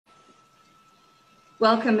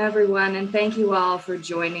Welcome, everyone, and thank you all for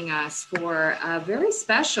joining us for a very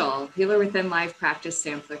special Healer Within Live practice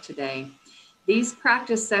sampler today. These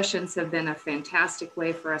practice sessions have been a fantastic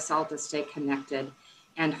way for us all to stay connected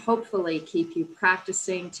and hopefully keep you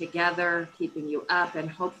practicing together, keeping you up, and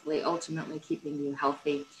hopefully ultimately keeping you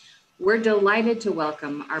healthy. We're delighted to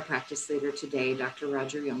welcome our practice leader today, Dr.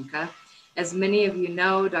 Roger Jahnke. As many of you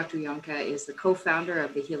know, Dr. Jahnke is the co-founder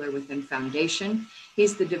of the Healer Within Foundation.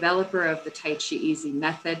 He's the developer of the Tai Chi Easy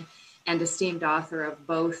method and esteemed author of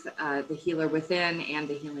both The Healer Within and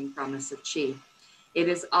The Healing Promise of Chi. It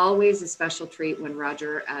is always a special treat when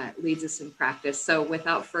Roger leads us in practice. So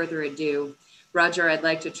without further ado, Roger, I'd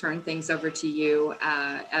like to turn things over to you.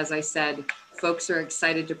 As I said, folks are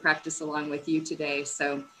excited to practice along with you today.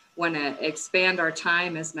 So want to expand our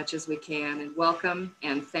time as much as we can and welcome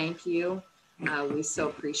and thank you. We so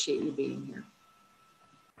appreciate you being here.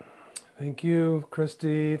 Thank you,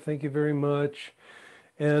 Christy. Thank you very much.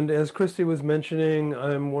 And as Christy was mentioning,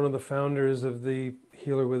 I'm one of the founders of the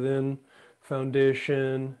Healer Within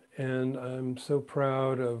Foundation, and I'm so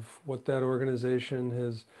proud of what that organization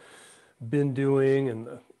has been doing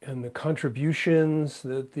and the contributions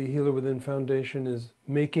that the Healer Within Foundation is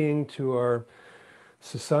making to our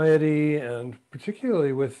society, and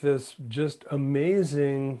particularly with this just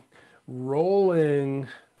amazing rolling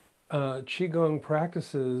Qigong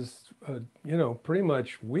practices, pretty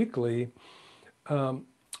much weekly.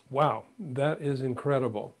 Wow, that is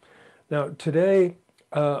incredible. Now today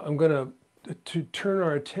I'm going to turn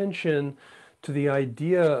our attention to the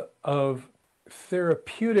idea of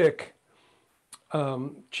therapeutic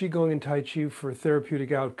Qigong and Tai Chi for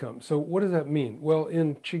therapeutic outcomes. So what does that mean? Well,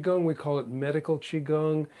 in Qigong, we call it medical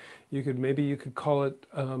Qigong. Maybe you could call it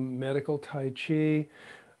medical Tai Chi.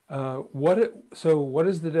 So what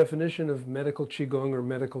is the definition of medical Qigong or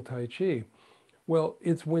medical Tai Chi? Well,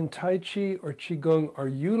 it's when Tai Chi or Qigong are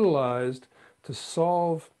utilized to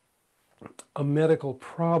solve a medical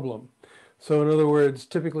problem. So in other words,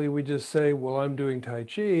 typically we just say, well, I'm doing Tai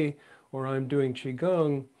Chi or I'm doing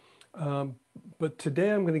Qigong. But today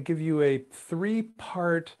I'm going to give you a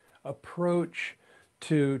three-part approach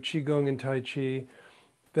to Qigong and Tai Chi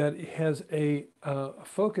that has a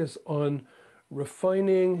focus on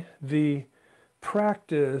refining the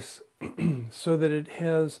practice so that it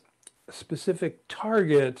has a specific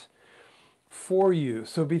target for you.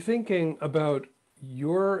 So be thinking about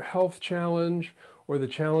your health challenge or the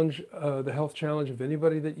health challenge of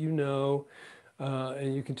anybody that you know.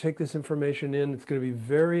 And you can take this information in. It's going to be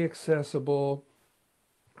very accessible,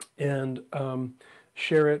 and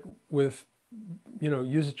share it with,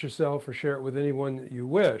 use it yourself or share it with anyone that you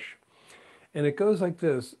wish. And it goes like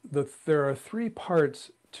this. There are three parts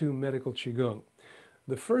to medical Qigong.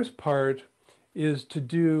 The first part is to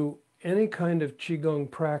do any kind of Qigong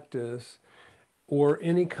practice or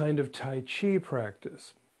any kind of Tai Chi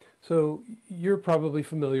practice. So you're probably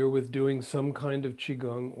familiar with doing some kind of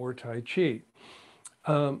Qigong or Tai Chi.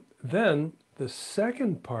 Then the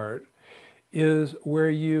second part is where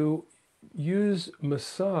you use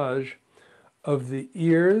massage of the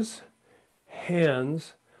ears,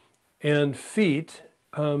 hands, and feet.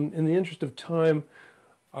 In the interest of time,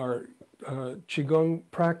 our Qigong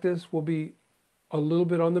practice will be a little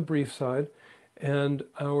bit on the brief side, and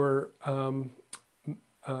our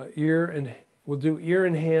we'll do ear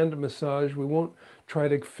and hand massage. We won't try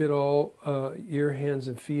to fit all ear, hands,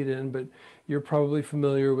 and feet in, but you're probably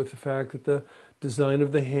familiar with the fact that the design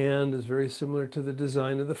of the hand is very similar to the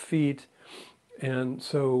design of the feet. And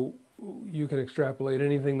so you can extrapolate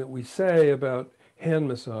anything that we say about hand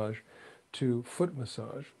massage to foot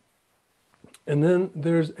massage. And then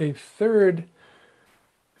there's a third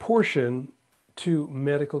portion to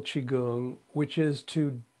medical Qigong, which is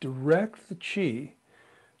to direct the Qi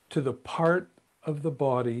to the part of the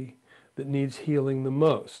body that needs healing the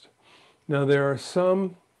most. Now, there are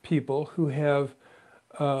some people who have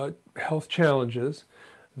health challenges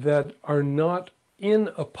that are not in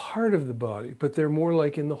a part of the body, but they're more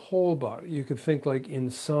like in the whole body. You could think like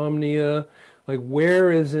insomnia, like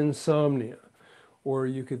where is insomnia? Or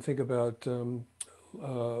you could think about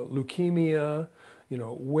leukemia,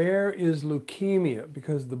 where is leukemia?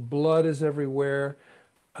 Because the blood is everywhere,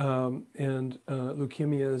 and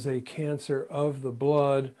leukemia is a cancer of the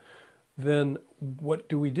blood. Then what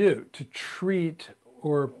do we do to treat,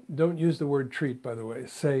 or don't use the word treat, by the way,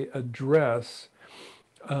 say address?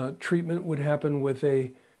 Treatment would happen with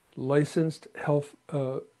a licensed health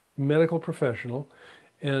medical professional,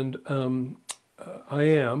 and I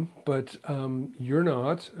am, but you're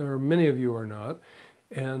not, or many of you are not.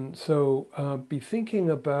 And so be thinking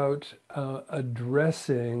about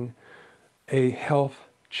addressing a health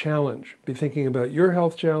challenge. Be thinking about your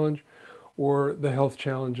health challenge or the health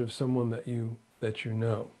challenge of someone that you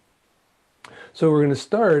know. So we're going to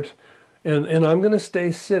start, and I'm going to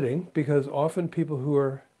stay sitting because often people who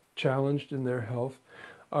are challenged in their health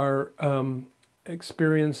are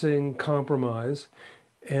experiencing compromise.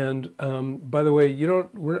 And by the way,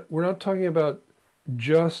 we're not talking about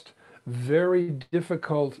just very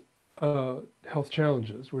difficult health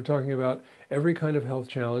challenges. We're talking about every kind of health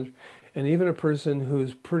challenge. And even a person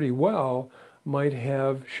who's pretty well might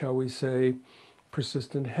have, shall we say,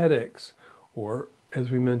 persistent headaches, or,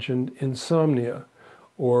 as we mentioned, insomnia,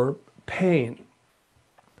 or pain.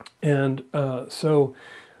 And so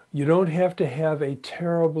you don't have to have a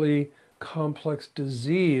terribly complex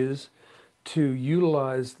disease to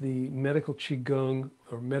utilize the medical Qigong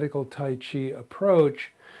or medical Tai Chi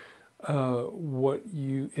approach.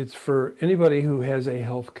 It's for anybody who has a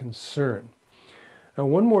health concern. Now,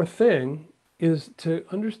 one more thing is to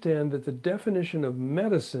understand that the definition of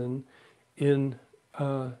medicine in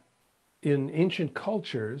ancient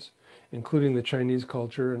cultures, including the Chinese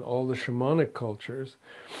culture and all the shamanic cultures,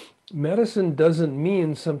 medicine doesn't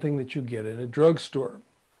mean something that you get in a drugstore.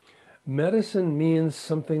 Medicine means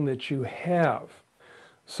something that you have.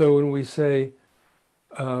 So when we say,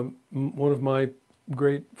 one of my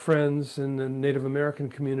great friends in the Native American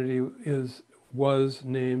community was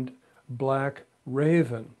named Black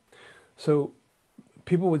Raven. So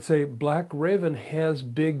people would say Black Raven has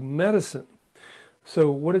big medicine. So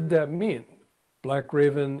what did that mean? Black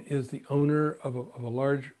Raven is the owner of a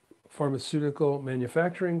large pharmaceutical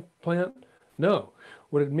manufacturing plant? No.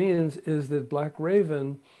 What it means is that Black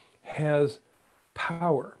Raven has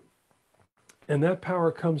power. And that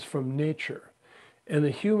power comes from nature. And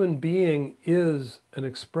the human being is an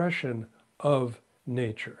expression of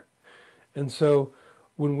nature. And so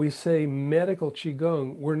when we say medical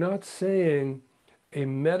Qigong, we're not saying a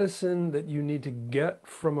medicine that you need to get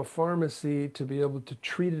from a pharmacy to be able to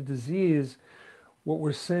treat a disease. What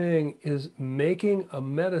we're saying is making a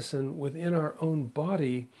medicine within our own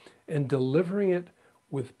body and delivering it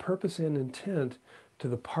with purpose and intent to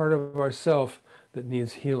the part of ourself that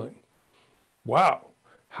needs healing. Wow,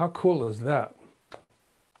 how cool is that?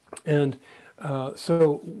 And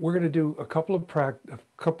so we're going to do a couple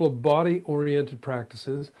of body-oriented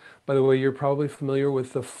practices. By the way, you're probably familiar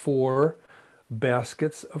with the 4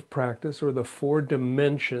 baskets of practice, or the 4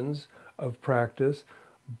 dimensions of practice: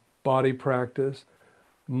 body practice,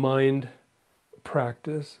 mind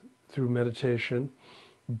practice through meditation,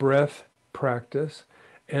 breath practice,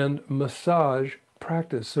 and massage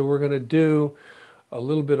practice. So we're going to do a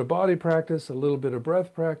little bit of body practice, a little bit of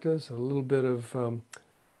breath practice, a little bit of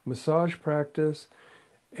massage practice,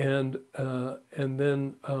 and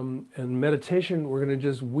then meditation. We're going to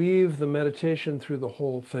just weave the meditation through the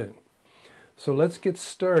whole thing. So let's get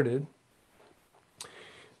started.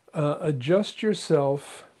 Adjust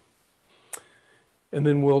yourself, and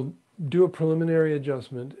then we'll do a preliminary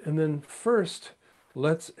adjustment. And then first,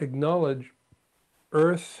 let's acknowledge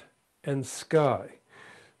earth and sky.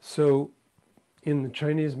 So in the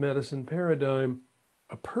Chinese medicine paradigm,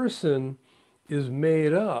 a person is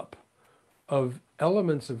made up of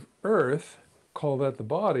elements of earth, call that the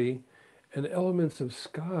body, and elements of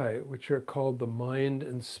sky, which are called the mind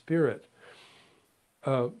and spirit.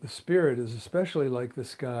 The spirit is especially like the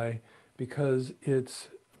sky because it's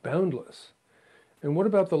boundless. And what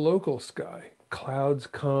about the local sky? Clouds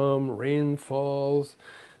come, rain falls.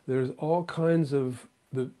 There's all kinds of,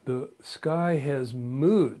 the sky has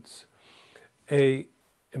moods. A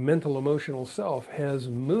mental emotional self has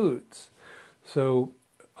moods. So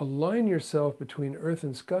align yourself between earth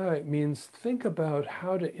and sky means think about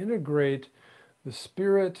how to integrate the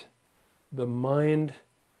spirit, the mind,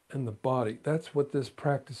 and the body. That's what this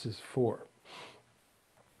practice is for.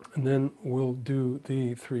 And then we'll do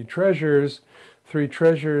the 3 treasures. 3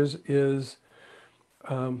 treasures is,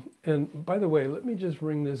 and by the way, let me just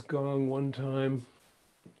ring this gong one time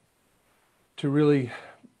to really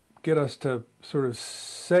get us to sort of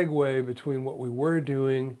segue between what we were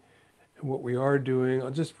doing and what we are doing.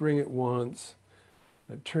 I'll just ring it once.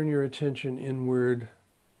 Turn your attention inward.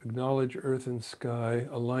 Acknowledge earth and sky.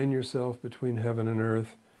 Align yourself between heaven and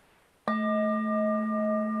earth.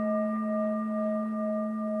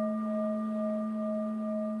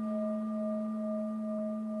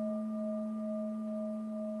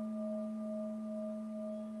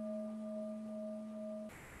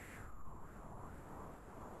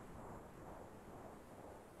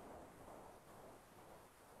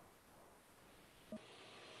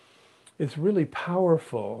 It's really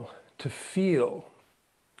powerful to feel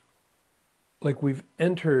like we've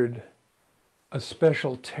entered a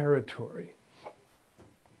special territory.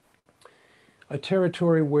 a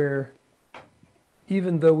territory where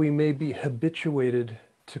even though we may be habituated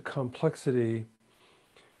to complexity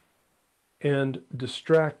and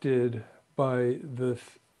distracted by the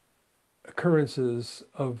occurrences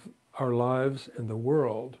of our lives and the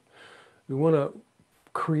world, we want to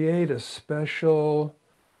create a special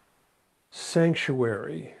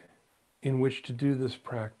sanctuary in which to do this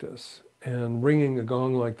practice. And ringing a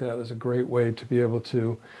gong like that is a great way to be able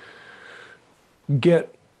to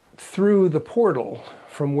get through the portal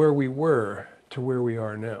from where we were to where we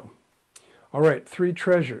are now. All right, 3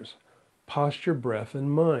 treasures: posture, breath,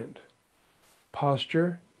 and mind.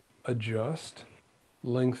 Posture, adjust,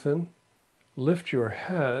 lengthen, lift your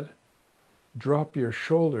head, drop your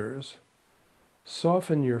shoulders,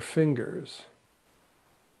 soften your fingers.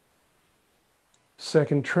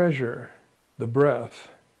 Second treasure, the breath.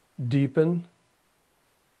 Deepen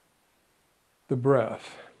the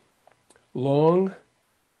breath. Long,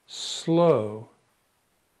 slow,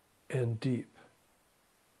 and deep.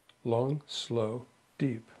 Long, slow,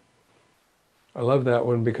 deep. I love that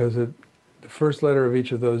one because the first letter of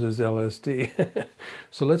each of those is LSD.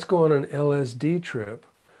 So let's go on an LSD trip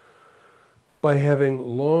by having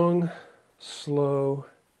long, slow,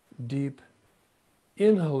 deep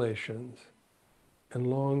inhalations and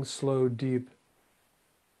long, slow, deep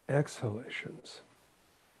exhalations.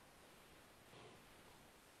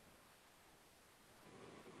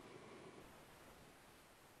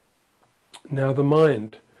 Now the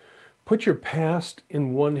mind. Put your past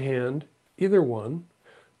in one hand, either one.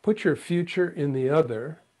 Put your future in the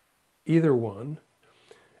other, either one.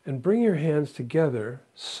 And bring your hands together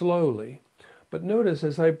slowly. But notice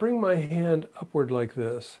as I bring my hand upward like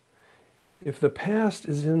this, if the past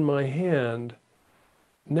is in my hand,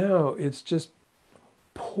 now it's just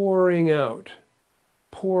pouring out,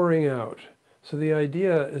 pouring out. So the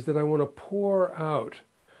idea is that I want to pour out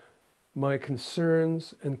my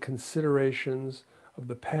concerns and considerations of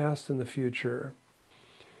the past and the future.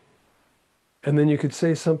 And then you could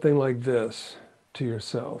say something like this to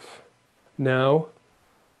yourself. Now,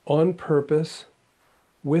 on purpose,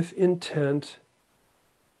 with intent,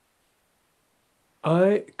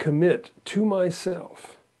 I commit to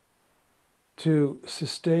myself to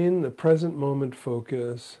sustain the present moment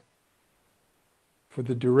focus for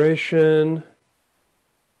the duration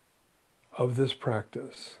of this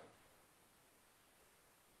practice.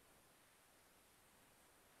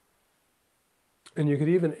 And you could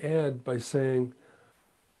even add by saying,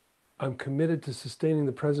 I'm committed to sustaining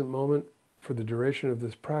the present moment for the duration of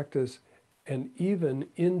this practice and even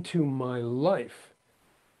into my life.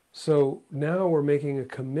 So now we're making a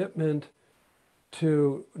commitment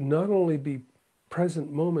to not only be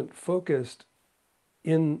present moment focused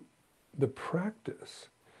in the practice,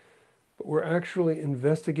 but we're actually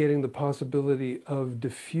investigating the possibility of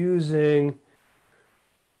diffusing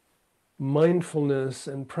mindfulness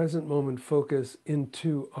and present moment focus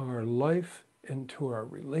into our life, into our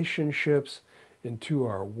relationships, into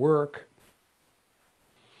our work.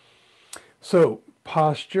 So,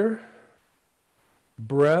 posture,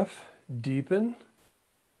 breath, deepen,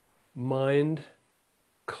 mind,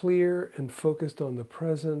 clear and focused on the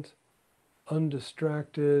present,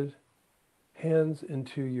 undistracted, hands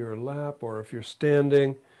into your lap, or if you're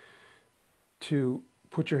standing, to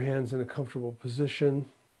put your hands in a comfortable position.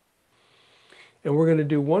 And we're going to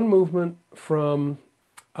do one movement from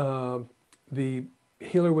the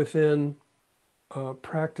Healer Within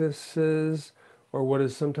practices, or what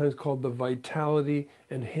is sometimes called the Vitality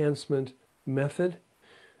Enhancement Method.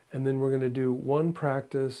 And then we're going to do one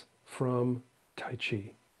practice from Tai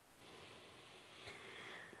Chi.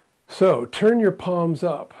 So turn your palms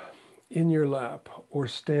up in your lap or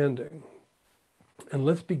standing. And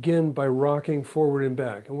let's begin by rocking forward and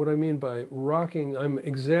back. And what I mean by rocking, I'm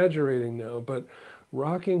exaggerating now, but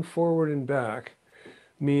rocking forward and back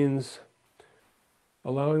means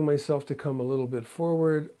allowing myself to come a little bit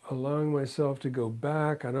forward, allowing myself to go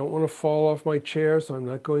back. I don't want to fall off my chair, so I'm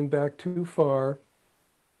not going back too far.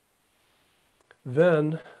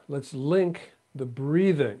 Then let's link the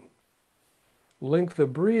breathing. Link the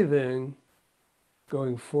breathing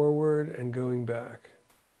going forward and going back.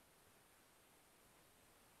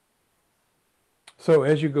 So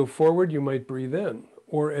as you go forward, you might breathe in,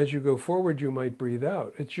 or as you go forward, you might breathe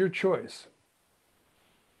out. It's your choice.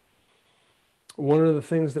 One of the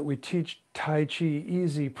things that we teach Tai Chi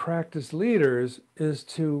Easy practice leaders is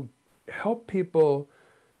to help people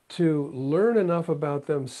to learn enough about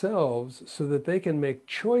themselves so that they can make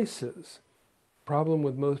choices. Problem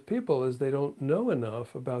with most people is they don't know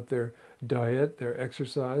enough about their diet, their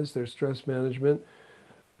exercise, their stress management,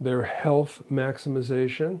 their health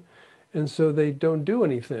maximization. And so they don't do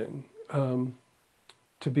anything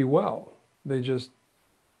to be well. They just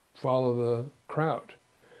follow the crowd.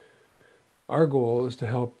 Our goal is to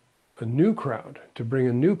help a new crowd, to bring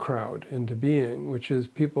a new crowd into being, which is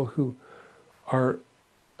people who are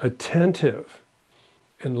attentive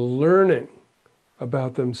and learning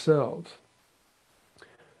about themselves.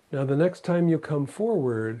 Now, the next time you come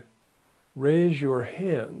forward, raise your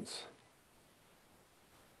hands.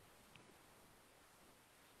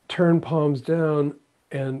 Turn palms down,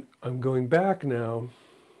 and I'm going back now.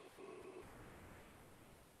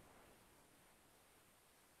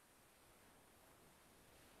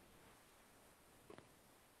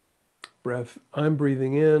 Breath, I'm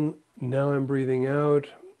breathing in, now I'm breathing out.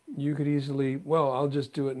 You could easily, well, I'll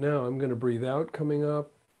just do it now. I'm going to breathe out coming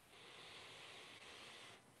up.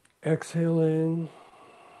 Exhaling.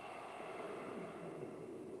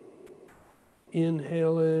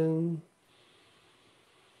 Inhaling.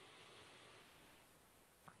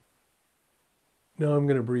 Now I'm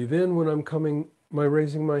going to breathe in when I'm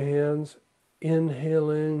raising my hands.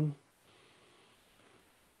 Inhaling.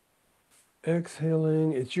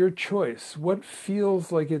 Exhaling. It's your choice. What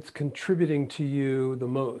feels like it's contributing to you the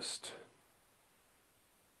most?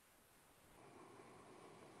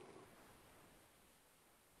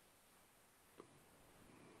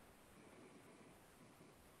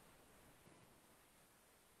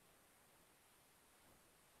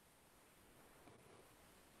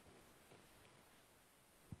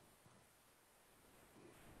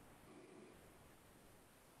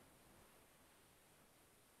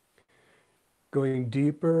 Going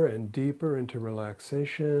deeper and deeper into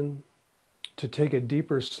relaxation. To take a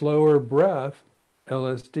deeper, slower breath,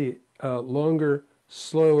 LSD, longer,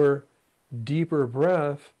 slower, deeper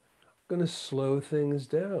breath, I'm going to slow things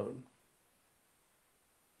down.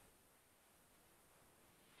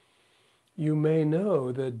 You may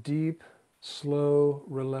know that deep, slow,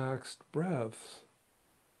 relaxed breaths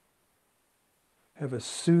have a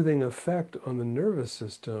soothing effect on the nervous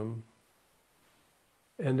system.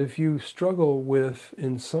 And if you struggle with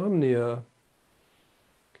insomnia,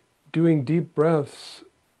 doing deep breaths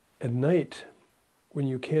at night when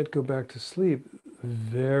you can't go back to sleep,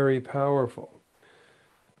 very powerful.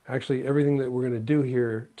 Actually, everything that we're going to do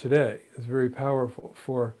here today is very powerful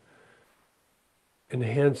for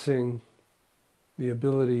enhancing the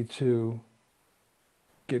ability to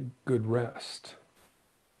get good rest.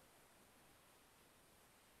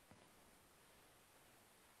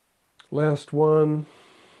 Last one,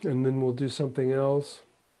 and then we'll do something else.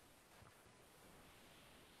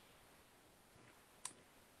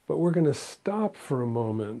 But we're going to stop for a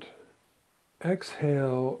moment.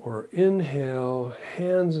 Exhale or inhale,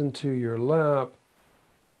 hands into your lap.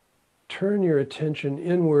 Turn your attention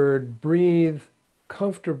inward, breathe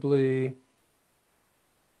comfortably,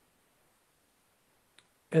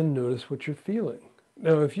 and notice what you're feeling.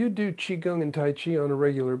 Now, if you do Qigong and Tai Chi on a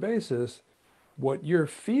regular basis, what you're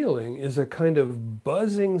feeling is a kind of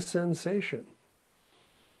buzzing sensation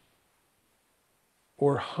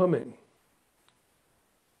or humming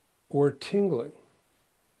or tingling.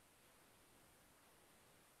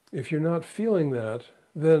 If you're not feeling that,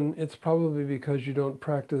 then it's probably because you don't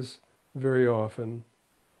practice very often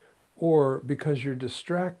or because you're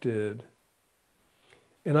distracted.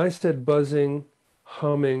 And I said buzzing,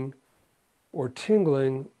 humming, or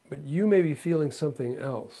tingling, but you may be feeling something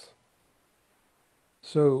else.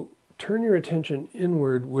 So turn your attention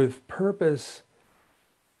inward with purpose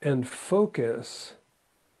and focus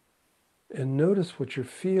and notice what you're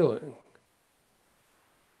feeling.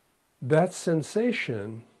 That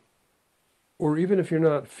sensation, or even if you're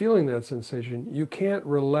not feeling that sensation, you can't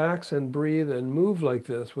relax and breathe and move like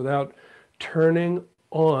this without turning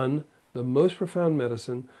on the most profound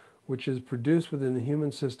medicine, which is produced within the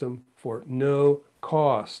human system for no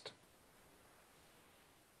cost.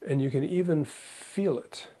 And you can even feel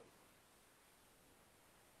it.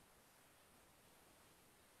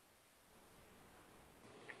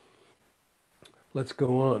 Let's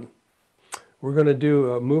go on. We're going to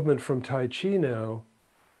do a movement from Tai Chi now,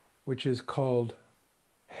 which is called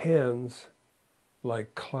hands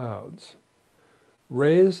like clouds.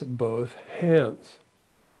 Raise both hands.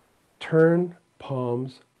 Turn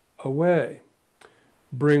palms away.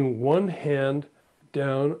 Bring one hand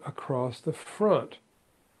down across the front.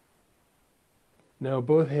 Now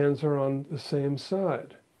both hands are on the same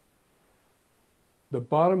side. The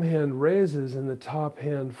bottom hand raises and the top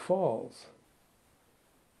hand falls.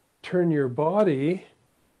 Turn your body,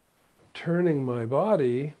 turning my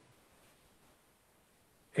body,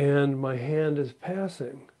 and my hand is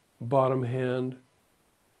passing, bottom hand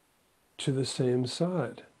to the same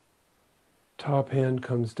side. Top hand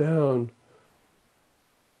comes down,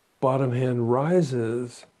 Bottom hand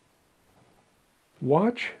rises.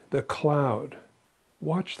 Watch the cloud.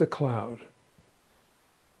 Watch the cloud.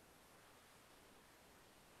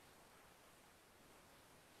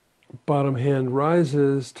 Bottom hand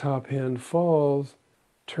rises, top hand falls.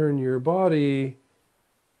 Turn your body.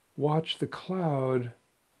 Watch the cloud.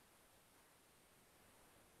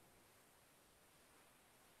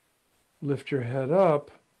 Lift your head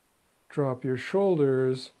up. Drop your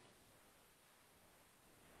shoulders.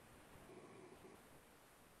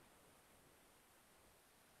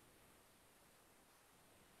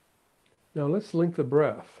 Now let's link the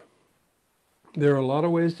breath. There are a lot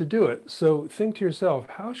of ways to do it. So think to yourself,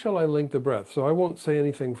 how shall I link the breath? So I won't say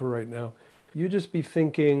anything for right now. You just be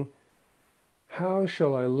thinking, how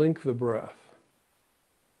shall I link the breath?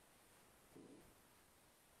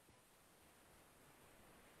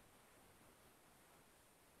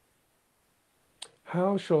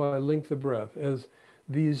 How shall I link the breath as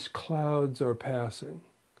these clouds are passing?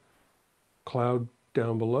 Cloud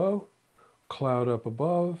down below, cloud up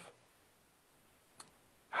above.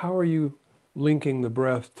 How are you linking the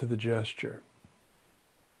breath to the gesture?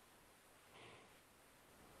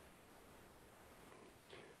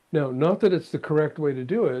 Now, not that it's the correct way to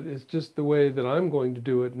do it, it's just the way that I'm going to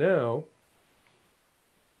do it now,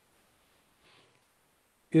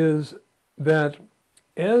 is that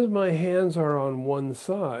as my hands are on one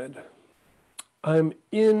side, I'm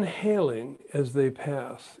inhaling as they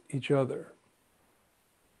pass each other.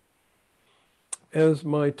 As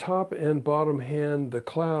my top and bottom hand, the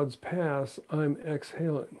clouds pass, I'm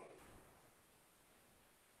exhaling.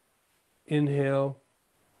 Inhale.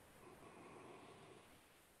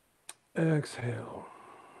 Exhale.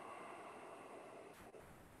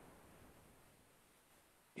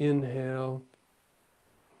 Inhale.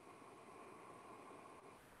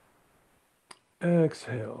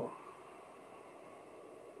 Exhale.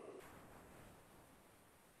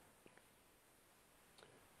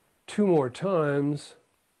 Two more times.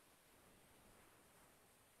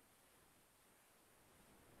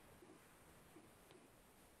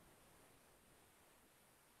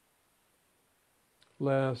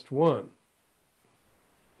 Last one.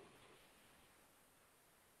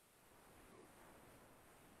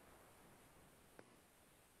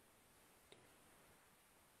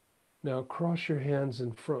 Now cross your hands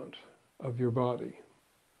in front of your body.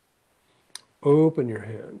 Open your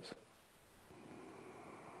hands.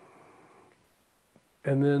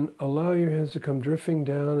 And then allow your hands to come drifting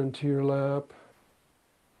down into your lap.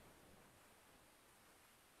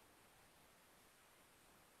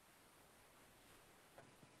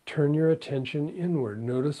 Turn your attention inward.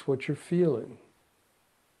 Notice what you're feeling.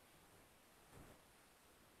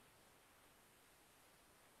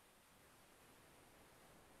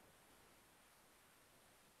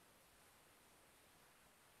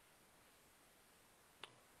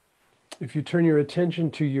 If you turn your attention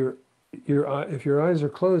to your if your eyes are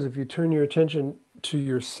closed, if you turn your attention to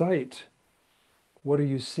your sight, what are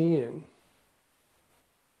you seeing?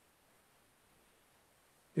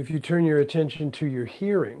 If you turn your attention to your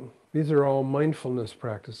hearing, these are all mindfulness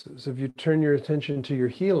practices. If you turn your attention to your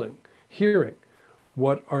hearing,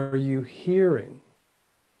 what are you hearing?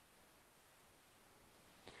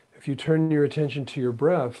 If you turn your attention to your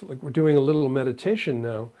breath, like we're doing a little meditation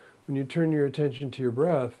now, when you turn your attention to your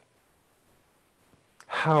breath,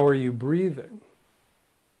 how are you breathing?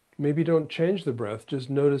 Maybe don't change the breath, just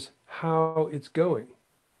notice how it's going.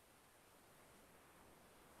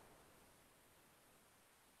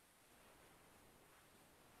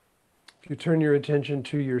 If you turn your attention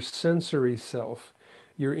to your sensory self,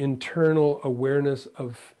 your internal awareness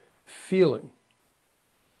of feeling,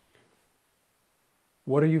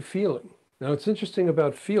 what are you feeling? Now, it's interesting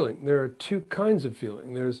about feeling. There are two kinds of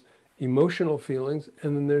feeling. There's emotional feelings,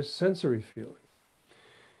 and then there's sensory feelings.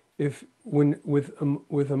 With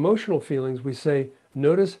emotional feelings, we say,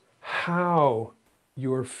 notice how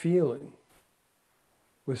you're feeling.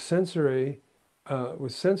 With sensory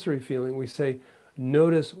feeling, we say,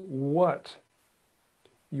 notice what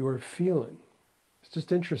you're feeling. It's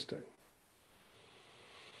just interesting.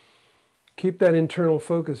 Keep that internal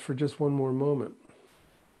focus for just one more moment.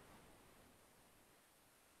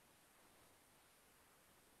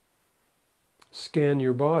 Scan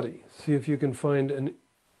your body. See if you can find an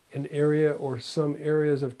area or some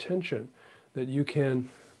areas of tension that you can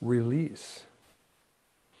release.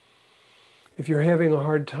 If you're having a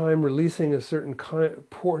hard time releasing a certain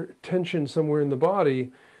tension somewhere in the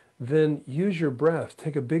body, then use your breath.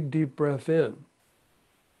 Take a big deep breath in.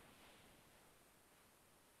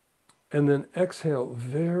 And then exhale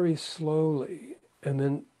very slowly. And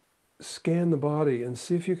then scan the body and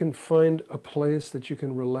see if you can find a place that you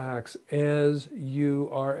can relax as you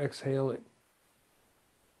are exhaling.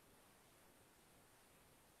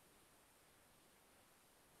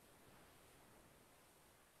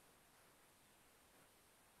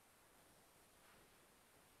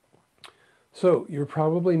 So you're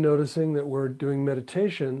probably noticing that we're doing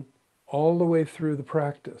meditation all the way through the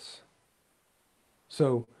practice.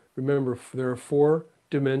 So remember, there are 4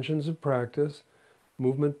 dimensions of practice: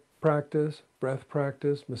 movement practice, breath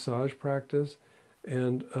practice, massage practice,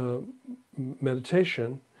 and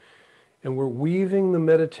meditation. And we're weaving the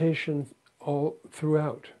meditation all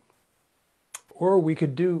throughout. Or we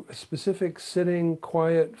could do a specific sitting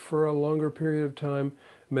quiet for a longer period of time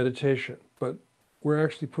meditation, but we're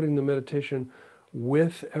actually putting the meditation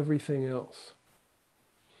with everything else.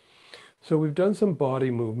 So we've done some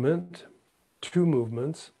body movement, 2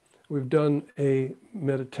 movements. We've done a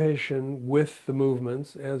meditation with the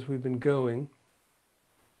movements as we've been going.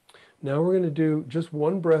 Now we're going to do just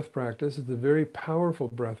one breath practice. It's a very powerful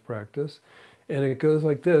breath practice. And it goes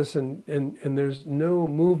like this, and there's no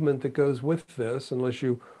movement that goes with this unless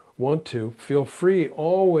you want to. Feel free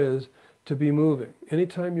always to be moving.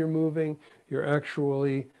 Anytime you're moving, you're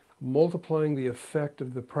actually multiplying the effect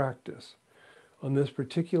of the practice. On this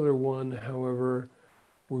particular one, however,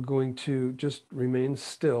 we're going to just remain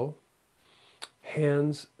still,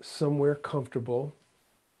 hands somewhere comfortable,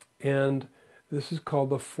 and this is called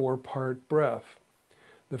the 4-part breath.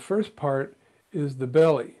 The first part is the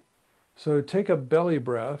belly. So take a belly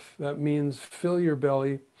breath. That means fill your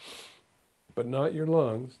belly, but not your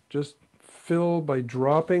lungs. Just fill by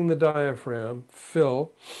dropping the diaphragm.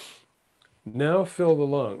 Fill. Now fill the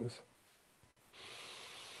lungs.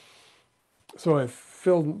 So I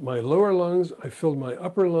filled my lower lungs. I filled my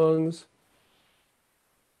upper lungs.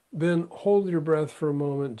 Then hold your breath for a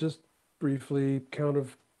moment, just briefly, count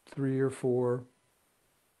of 3 or 4.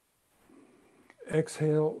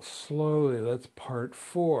 Exhale slowly. That's part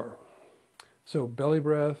 4. So belly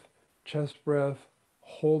breath, chest breath,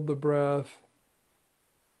 hold the breath,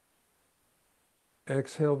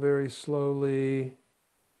 exhale very slowly,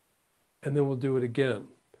 and then we'll do it again.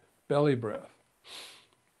 Belly breath,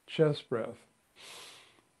 chest breath,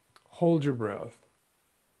 hold your breath,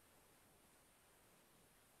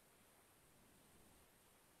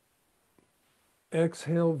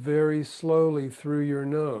 exhale very slowly through your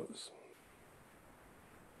nose.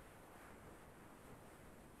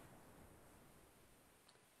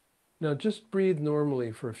 Now just breathe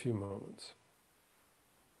normally for a few moments.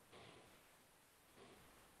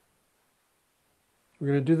 We're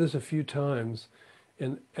going to do this a few times,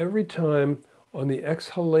 and every time on the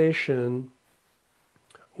exhalation,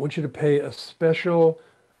 I want you to pay a special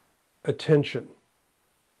attention.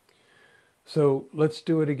 So let's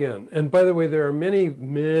do it again. And by the way, there are many,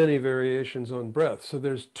 many variations on breath. So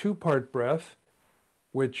there's 2-part breath,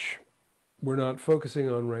 which we're not focusing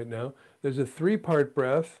on right now. There's a 3-part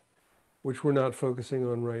breath, which we're not focusing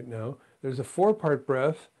on right now. There's a 4-part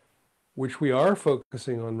breath, which we are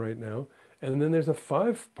focusing on right now. And then there's a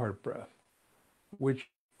 5-part breath, which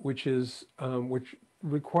requires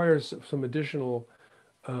some additional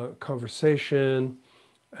conversation,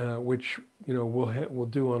 which we'll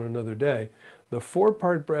do on another day. The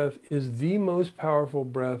 4-part breath is the most powerful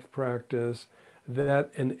breath practice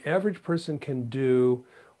that an average person can do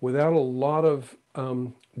without a lot of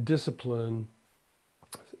discipline,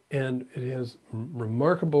 and it has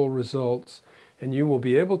remarkable results, and you will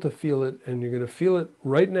be able to feel it, and you're going to feel it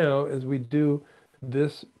right now as we do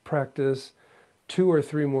this practice 2 or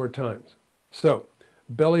 3 more times. So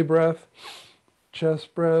belly breath,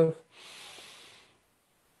 chest breath,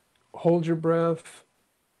 hold your breath,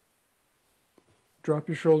 drop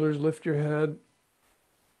your shoulders, lift your head.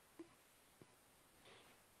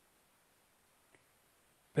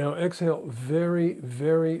 Now exhale very,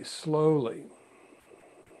 very slowly.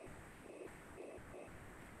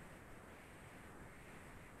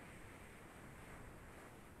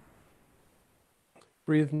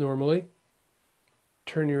 Breathe normally.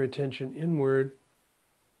 Turn your attention inward.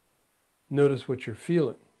 Notice what you're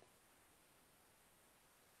feeling.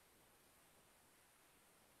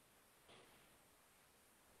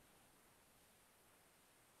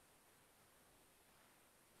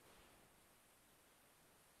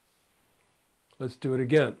 Let's do it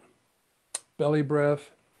again. Belly breath,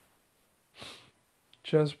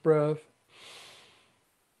 chest breath.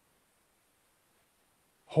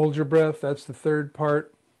 Hold your breath, that's the 3rd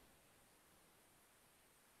part.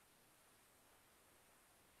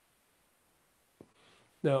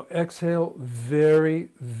 Now exhale very,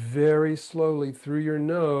 very slowly through your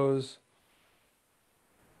nose.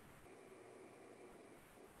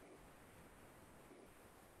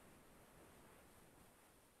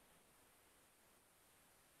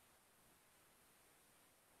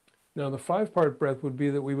 Now, the 5-part breath would be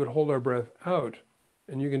that we would hold our breath out,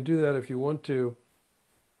 and you can do that if you want to.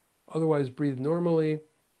 Otherwise, breathe normally,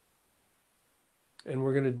 and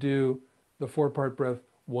we're going to do the 4-part breath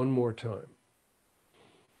one more time.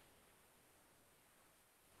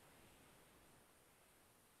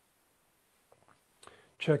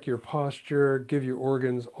 Check your posture, give your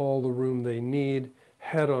organs all the room they need,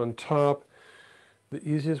 head on top. The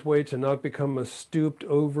easiest way to not become a stooped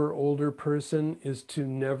over older person is to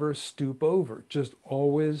never stoop over. Just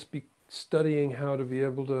always be studying how to be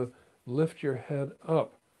able to lift your head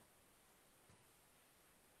up.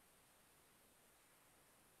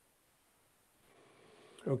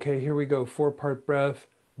 Okay, here we go. 4-part breath,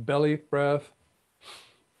 belly breath,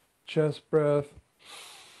 chest breath,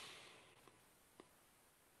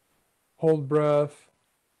 hold breath,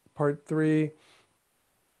 part 3.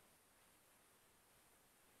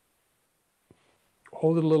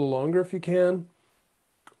 Hold it a little longer if you can,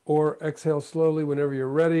 or exhale slowly whenever you're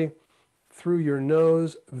ready, through your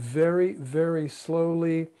nose, very, very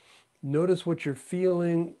slowly. Notice what you're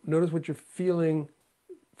feeling. Notice what you're feeling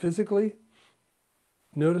physically.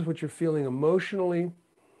 Notice what you're feeling emotionally.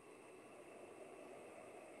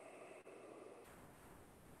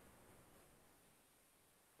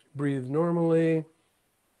 Breathe normally.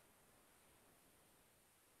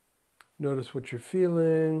 Notice what you're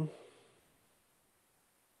feeling.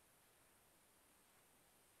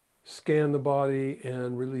 Scan the body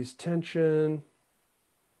and release tension.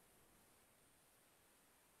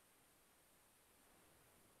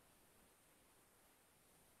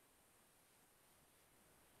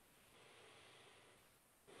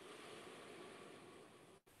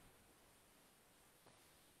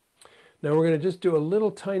 Now we're going to just do a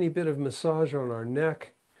little tiny bit of massage on our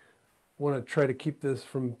neck. I want to try to keep this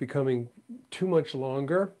from becoming too much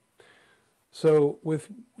longer. So with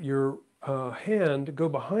your hand, go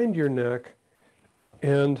behind your neck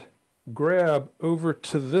and grab over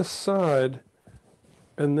to this side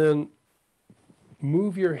and then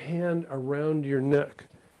move your hand around your neck.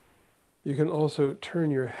 You can also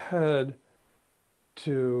turn your head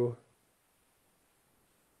to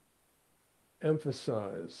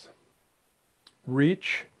emphasize.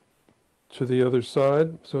 Reach to the other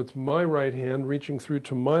side. So it's my right hand reaching through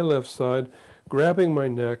to my left side, grabbing my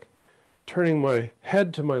neck, turning my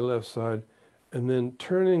head to my left side, and then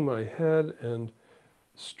turning my head and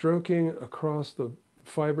stroking across the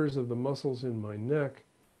fibers of the muscles in my neck.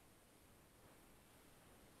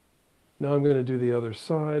 Now I'm going to do the other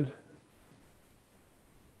side.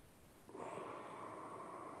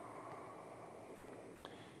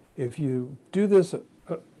 If you do this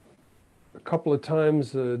a couple of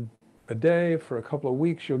times a day for a couple of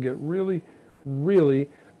weeks, you'll get really, really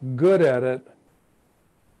good at it.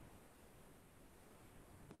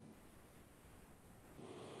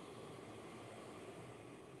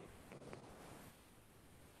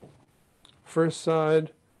 First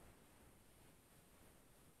side.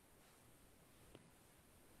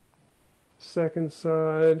 Second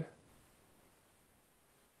side.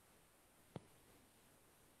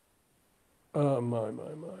 My.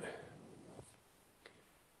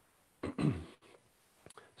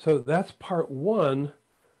 So that's part 1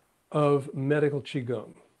 of medical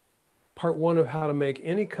Qigong. Part 1 of how to make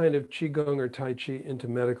any kind of Qigong or Tai Chi into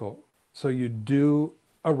medical. So you do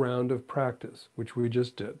a round of practice, which we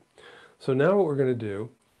just did. So now what we're going to do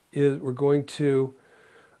is we're going to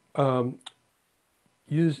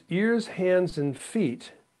use ears, hands, and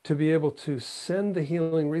feet to be able to send the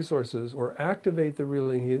healing resources or activate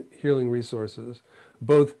the healing resources,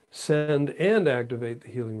 both send and activate the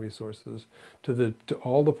healing resources to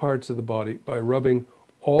all the parts of the body by rubbing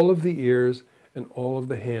all of the ears and all of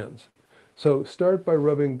the hands. So start by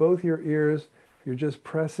rubbing both your ears. You're just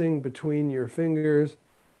pressing between your fingers,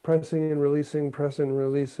 pressing and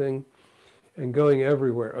releasing, and going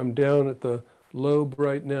everywhere. I'm down at the lobe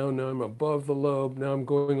right now. Now I'm above the lobe. Now I'm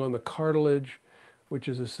going on the cartilage, which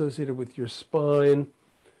is associated with your spine,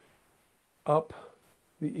 up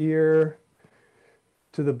the ear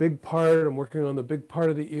to the big part. I'm working on the big part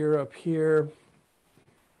of the ear up here.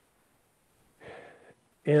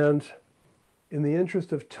 And in the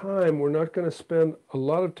interest of time, we're not going to spend a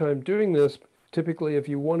lot of time doing this. Typically, if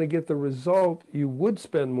you want to get the result, you would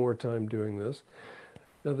spend more time doing this.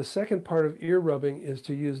 Now, the second part of ear rubbing is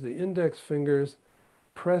to use the index fingers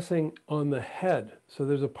pressing on the head. So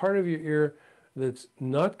there's a part of your ear that's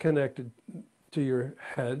not connected to your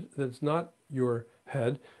head, that's not your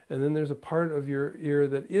head, and then there's a part of your ear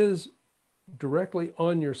that is directly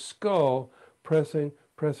on your skull, pressing.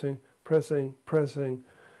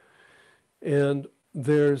 And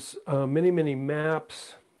there's many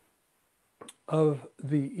maps of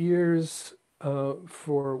the ears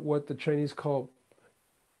for what the Chinese call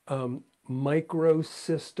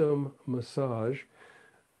microsystem massage,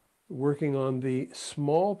 working on the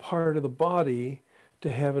small part of the body to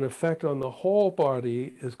have an effect on the whole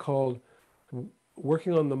body is called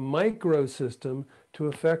working on the microsystem to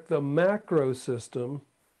affect the macro system.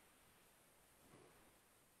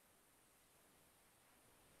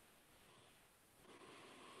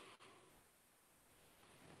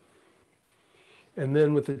 And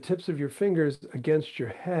then with the tips of your fingers against your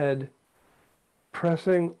head,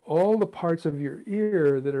 pressing all the parts of your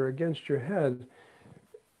ear that are against your head.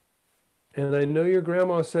 And I know your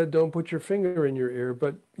grandma said don't put your finger in your ear,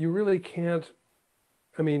 but you really can't.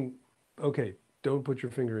 I mean, okay, don't put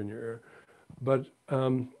your finger in your ear. But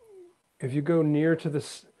if you go near to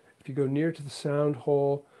this, if you go near to the sound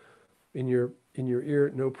hole in your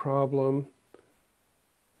ear, no problem.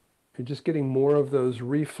 You're just getting more of those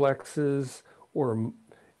reflexes, or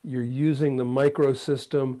you're using the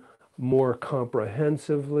microsystem more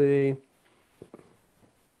comprehensively.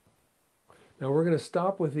 Now we're going to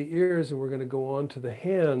stop with the ears and we're going to go on to the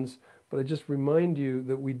hands, but I just remind you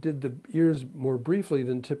that we did the ears more briefly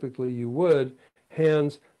than typically you would.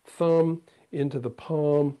 Hands, thumb into the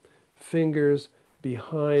palm, fingers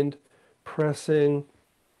behind, pressing,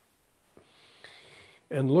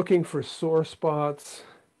 and looking for sore spots.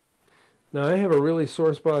 Now I have a really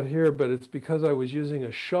sore spot here, but it's because I was using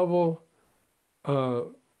a shovel.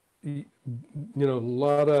 You know, a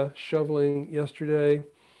lot of shoveling yesterday.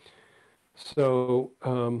 So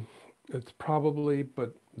it's probably,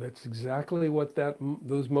 but that's exactly what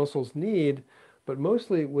those muscles need. But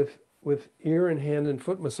mostly with ear and hand and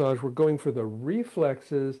foot massage, we're going for the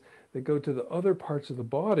reflexes that go to the other parts of the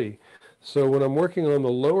body. So when I'm working on the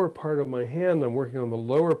lower part of my hand, I'm working on the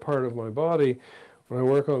lower part of my body. When I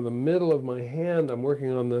work on the middle of my hand, I'm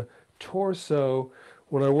working on the torso.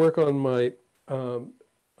 When I work on my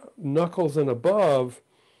knuckles and above,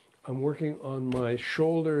 I'm working on my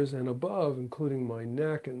shoulders and above, including my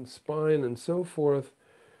neck and spine and so forth,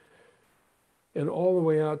 and all the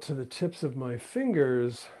way out to the tips of my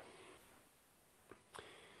fingers.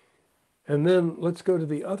 And then let's go to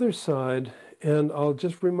the other side, and I'll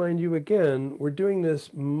just remind you again, we're doing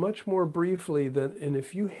this much more briefly than, and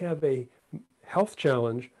if you have a health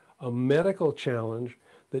challenge, a medical challenge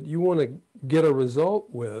that you want to get a result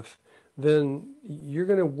with, then you're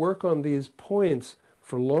going to work on these points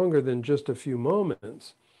for longer than just a few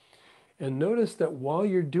moments. And notice that while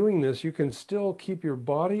you're doing this, you can still keep your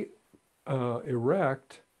body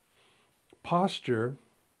erect, posture,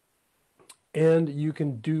 and you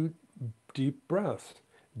can do deep breaths,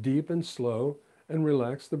 deep and slow, and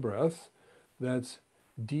relax the breath. That's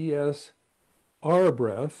DSR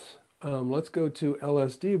breaths. Let's go to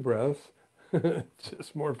LSD breath. It's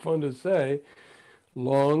just more fun to say.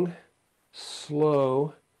 Long,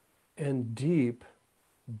 slow, and deep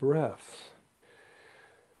breaths.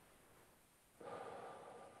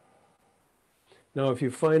 Now, if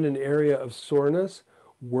you find an area of soreness,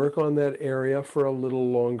 work on that area for a little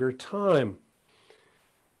longer time.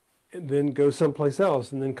 And then go someplace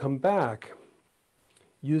else and then come back.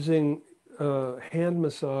 Using hand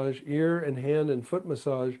massage, ear and hand and foot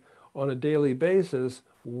massage on a daily basis,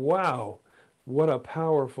 wow, what a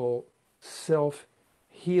powerful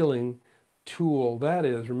self-healing tool that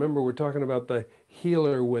is. Remember, we're talking about the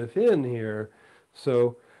healer within here.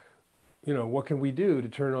 So, you know, what can we do to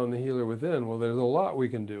turn on the healer within? Well, there's a lot we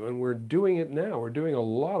can do, and we're doing it now. We're doing a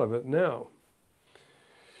lot of it now.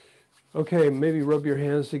 Okay, maybe rub your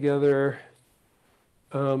hands together.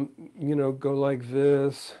 You know, go like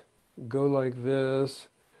this, go like this,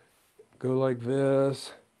 go like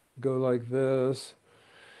this, go like this,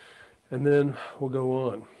 and then we'll go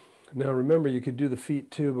on. Now remember, you could do the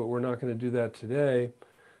feet too, but we're not going to do that today.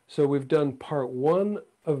 So we've done part one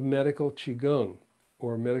of medical Qigong,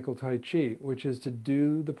 or medical Tai Chi, which is to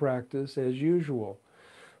do the practice as usual.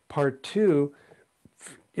 Part two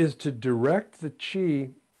is to direct the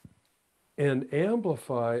Qi and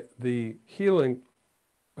amplify the healing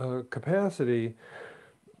capacity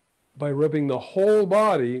by rubbing the whole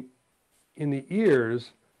body in the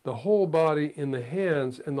ears, the whole body in the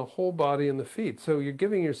hands, and the whole body in the feet. So you're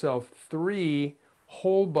giving yourself 3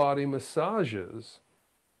 whole body massages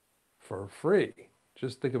for free.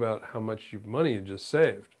 Just think about how much money you just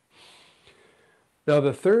saved. Now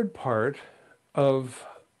the third part of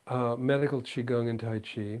medical Qigong and Tai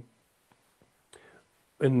Chi,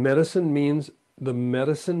 and medicine means the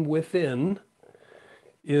medicine within,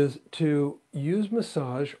 is to use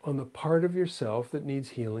massage on the part of yourself that needs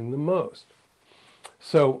healing the most.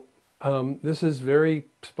 So this is very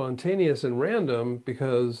spontaneous and random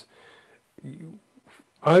because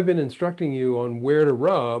I've been instructing you on where to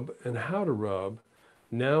rub and how to rub.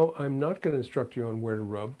 Now I'm not going to instruct you on where to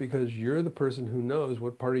rub because you're the person who knows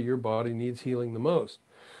what part of your body needs healing the most.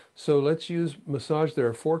 So let's use massage. There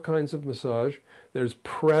are 4 kinds of massage. There's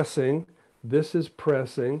pressing. This is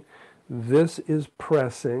pressing. This is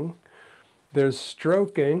pressing. There's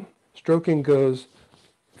stroking. Stroking goes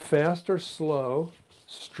fast or slow.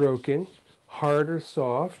 Stroking. Hard or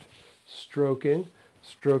soft. Stroking.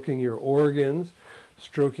 Stroking your organs.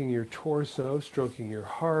 Stroking your torso. Stroking your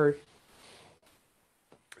heart.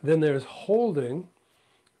 Then there's holding.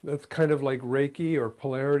 That's kind of like Reiki or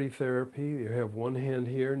polarity therapy. You have one hand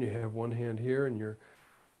here and you have one hand here, and you're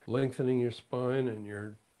lengthening your spine and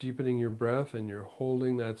you're deepening your breath and you're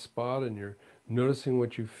holding that spot and you're noticing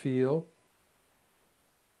what you feel.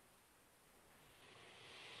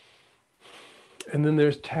 And then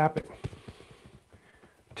there's tapping.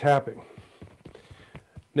 Tapping.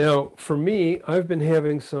 Now, for me, I've been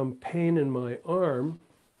having some pain in my arm,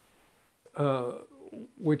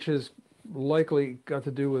 which has likely got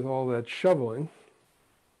to do with all that shoveling.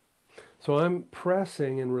 So I'm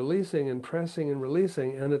pressing and releasing and pressing and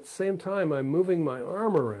releasing, and at the same time I'm moving my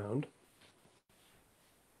arm around.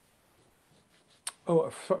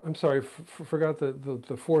 Oh, I'm sorry, forgot the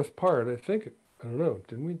 4th part. I think, I don't know,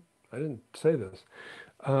 didn't we? I didn't say this.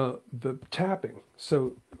 The tapping.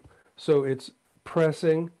 So it's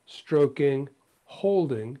pressing, stroking,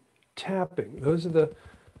 holding, tapping. Those are the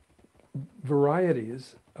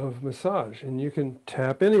varieties of massage, and you can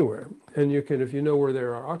tap anywhere. And you can, if you know where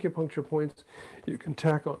there are acupuncture points, you can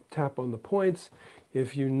tap on the points.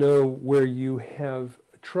 If you know where you have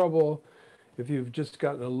trouble, if you've just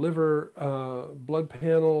gotten a liver blood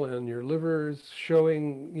panel and your liver is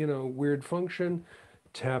showing, weird function,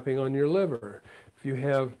 tapping on your liver. If you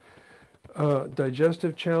have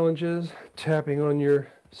digestive challenges, tapping on your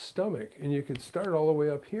stomach. And you could start all the way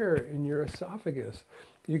up here in your esophagus.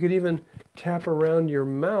 You could even tap around your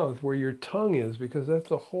mouth where your tongue is, because that's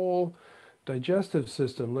the whole digestive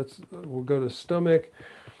system. We'll go to stomach,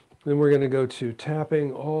 then we're going to go to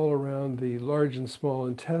tapping all around the large and small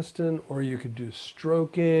intestine, or you could do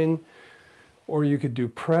stroking, or you could do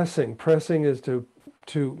pressing. Pressing is to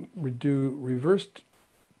do reversed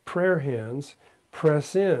prayer hands,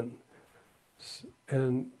 press in,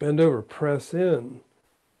 and bend over, press in,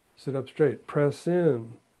 sit up straight, press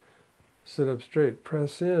in, sit up straight,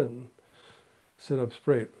 press in, sit up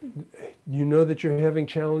straight. You know that you're having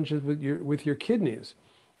challenges with your kidneys.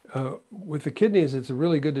 With the kidneys, it's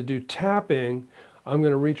really good to do tapping. I'm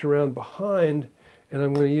going to reach around behind, and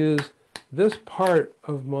I'm going to use this part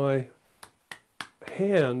of my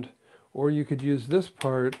hand, or you could use this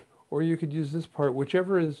part, or you could use this part,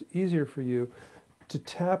 whichever is easier for you, to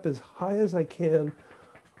tap as high as I can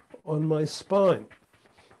on my spine.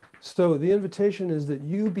 So the invitation is that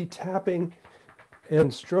you be tapping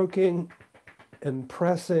and stroking and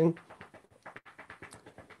pressing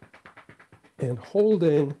and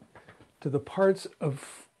holding to the parts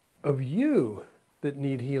of you that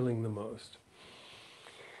need healing the most.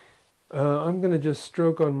 I'm going to just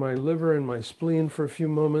stroke on my liver and my spleen for a few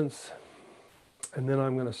moments, and then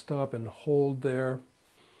I'm going to stop and hold there.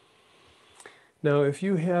 Now, if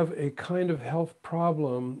you have a kind of health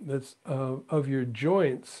problem that's of your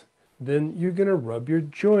joints, then you're going to rub your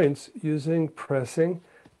joints using pressing,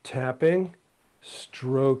 tapping,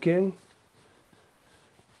 stroking,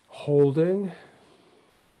 holding.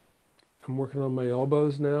 I'm working on my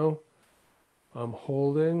elbows now. I'm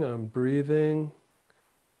holding, I'm breathing,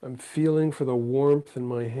 I'm feeling for the warmth in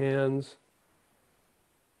my hands.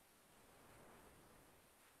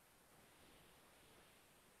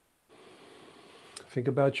 Think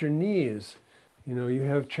about your knees. You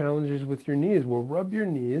have challenges with your knees. Well, rub your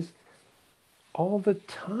knees all the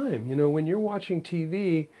time. When you're watching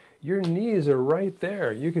TV, your knees are right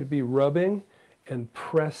there. You could be rubbing and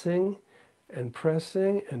pressing and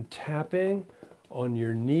pressing and tapping on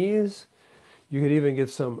your knees. You could even get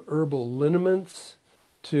some herbal liniments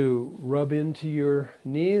to rub into your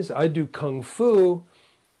knees. I do Kung Fu,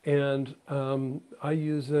 and I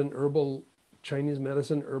use an herbal Chinese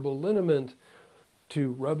medicine herbal liniment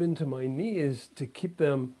to rub into my knees to keep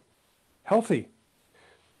them healthy.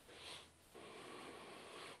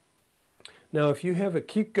 Now, if you have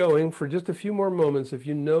keep going for just a few more moments, if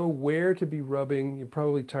you know where to be rubbing, you're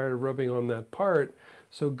probably tired of rubbing on that part,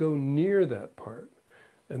 so go near that part.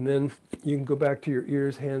 And then you can go back to your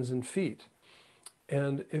ears, hands, and feet.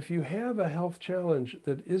 And if you have a health challenge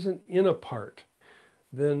that isn't in a part,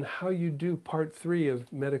 then how you do part 3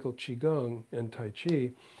 of medical Qigong and Tai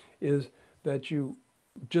Chi is that you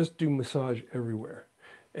just do massage everywhere.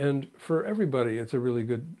 And for everybody, it's a really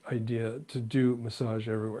good idea to do massage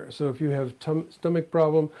everywhere. So if you have stomach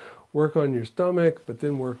problem, work on your stomach, but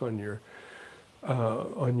then work on your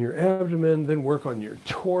abdomen, then work on your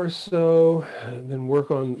torso, and then work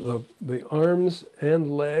on the arms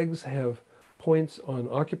and legs have points on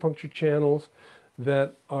acupuncture channels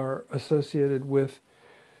that are associated with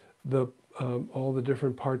the all the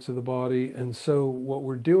different parts of the body. And so what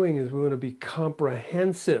we're doing is we want to be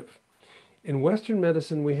comprehensive. In Western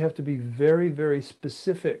medicine, we have to be very, very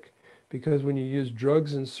specific because when you use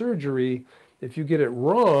drugs and surgery, if you get it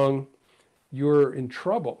wrong, you're in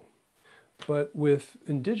trouble. But with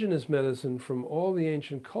indigenous medicine from all the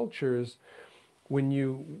ancient cultures, when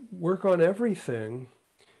you work on everything,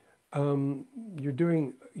 you're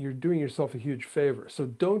doing yourself a huge favor. So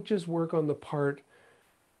don't just work on the part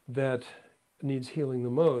that needs healing the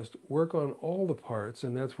most. Work on all the parts,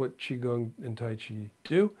 and that's what Qigong and Tai Chi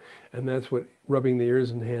do, and that's what rubbing the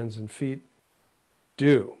ears and hands and feet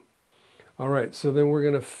do. All right, so then we're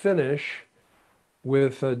going to finish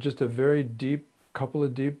with just a very deep, couple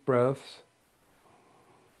of deep breaths.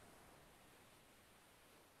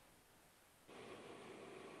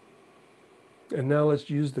 And now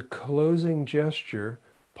let's use the closing gesture,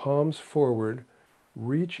 palms forward,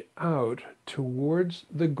 reach out towards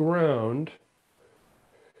the ground,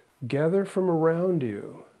 gather from around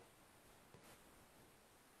you.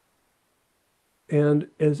 And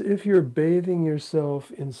as if you're bathing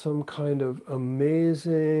yourself in some kind of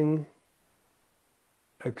amazing,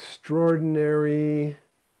 extraordinary,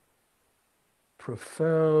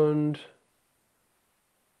 profound,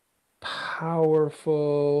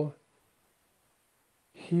 powerful,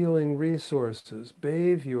 healing resources.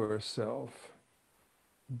 Bathe yourself.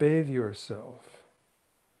 Bathe yourself.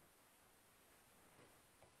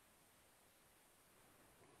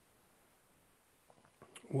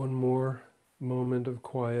 One more moment of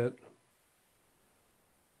quiet.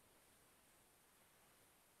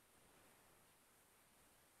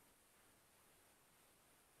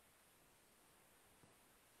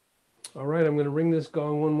 All right, I'm going to ring this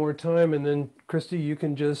gong one more time, and then Christy, you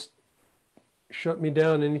can just shut me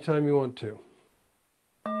down anytime you want to.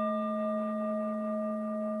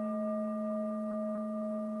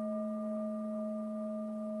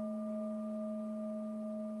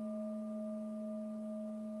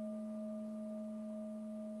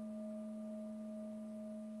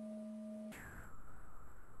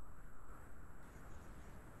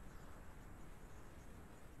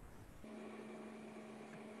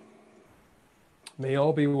 May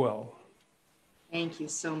all be well. Thank you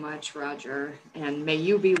so much, Roger, and may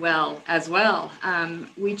you be well as well.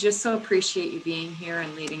 We just so appreciate you being here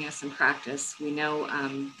and leading us in practice. We know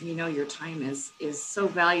your time is so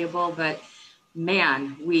valuable, but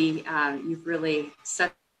man, you've really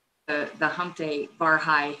set the hump day bar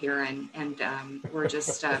high here, and we're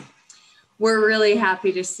just we're really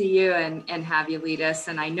happy to see you and have you lead us.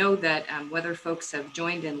 And I know that whether folks have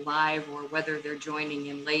joined in live or whether they're joining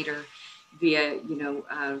in later via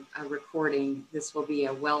a recording, this will be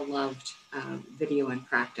a well-loved video and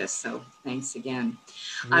practice. So thanks again.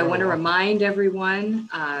 I want to remind everyone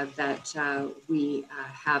that we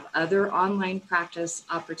have other online practice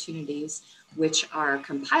opportunities which are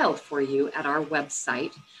compiled for you at our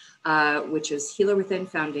website, which is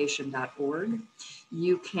healerwithinfoundation.org.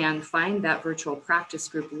 You can find that virtual practice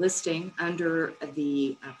group listing under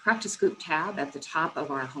the practice group tab at the top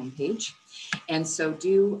of our homepage. And so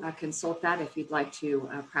do consult that if you'd like to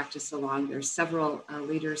practice along. There's several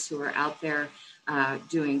leaders who are out there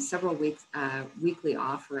doing several weekly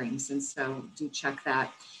offerings. And so do check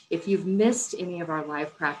that. If you've missed any of our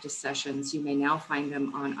live practice sessions, you may now find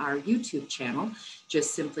them on our YouTube channel.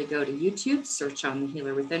 Just simply go to YouTube, search on the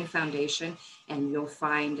Healer Within Foundation, and you'll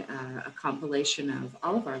find a compilation of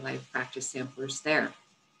all of our live practice samplers there.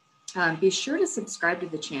 Be sure to subscribe to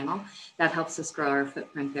the channel. That helps us grow our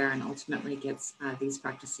footprint there and ultimately gets these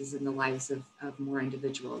practices in the lives of more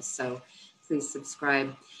individuals. So please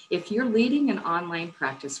subscribe. If you're leading an online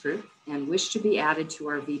practice group and wish to be added to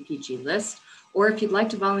our VPG list, or if you'd like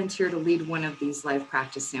to volunteer to lead one of these live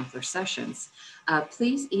practice sampler sessions,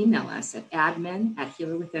 please email us at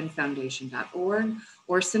admin@healerwithinfoundation.org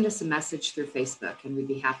or send us a message through Facebook, and we'd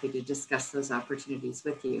be happy to discuss those opportunities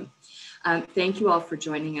with you. Thank you all for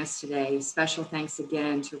joining us today. Special thanks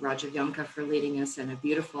again to Roger Jahnke for leading us in a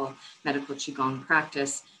beautiful medical Qigong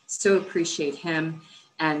practice. So appreciate him,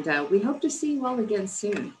 and we hope to see you all again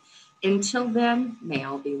soon. Until then, may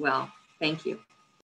all be well. Thank you.